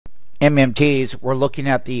MMTs, we're looking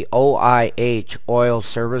at the OIH oil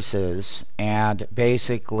services, and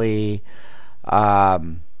basically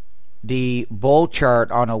the bull chart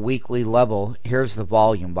on a weekly level. Here's the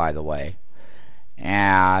volume, by the way,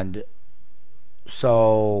 and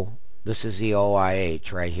so this is the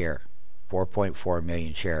OIH right here, 4.4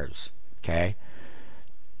 million shares. Okay,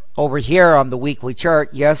 over here on the weekly chart,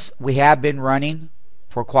 yes, we have been running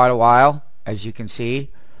for quite a while, as you can see.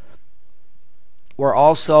 We're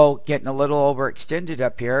also getting a little overextended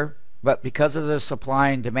up here, but because of the supply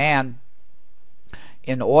and demand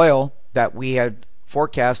in oil that we had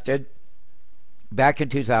forecasted back in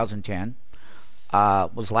 2010,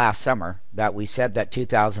 was last summer, that we said that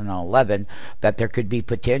 2011, that there could be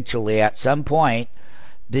potentially at some point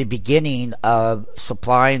the beginning of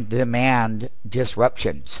supply and demand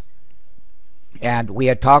disruptions. And we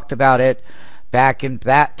had talked about it back in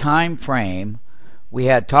that time frame. We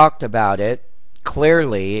had talked about it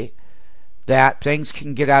clearly that things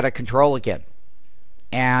can get out of control again.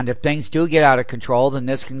 And if things do get out of control, then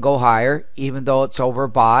this can go higher, even though it's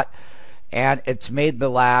overbought and it's made the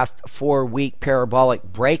last 4-week parabolic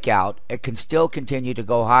breakout. It can still continue to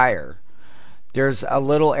go higher. There's a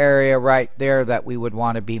little area right there that we would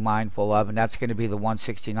want to be mindful of, and that's going to be the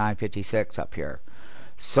 169.56 up here.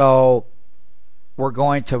 So we're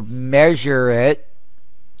going to measure it.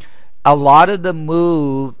 A lot of the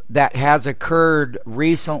move that has occurred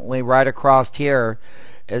recently right across here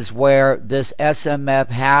is where this SMF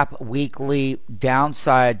half weekly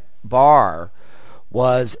downside bar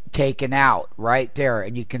was taken out right there,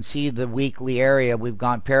 and you can see the weekly area. We've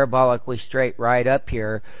gone parabolically straight right up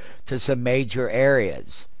here to some major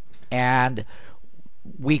areas, and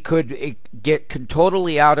we could get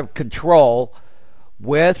totally out of control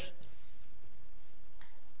with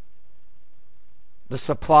the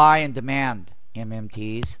supply and demand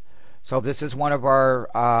MMTs. So this is one of our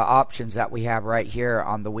options that we have right here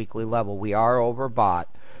on the weekly level. We are overbought.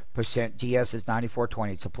 Percent DS is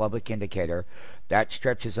 94.20. It's a public indicator that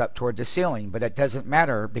stretches up toward the ceiling, but it doesn't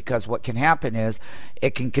matter, because what can happen is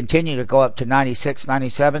it can continue to go up to 96,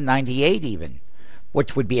 97, 98 even,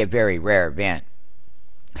 which would be a very rare event.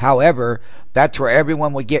 However, that's where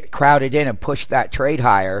everyone would get crowded in and push that trade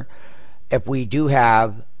higher if we do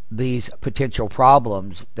have these potential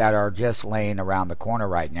problems that are just laying around the corner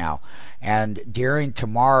right now. And during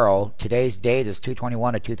tomorrow, today's date is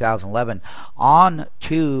 2/21 of 2011, on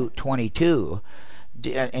 2/22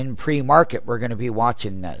 in pre-market we're going to be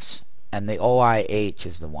watching this, and the OIH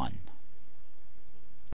is the one.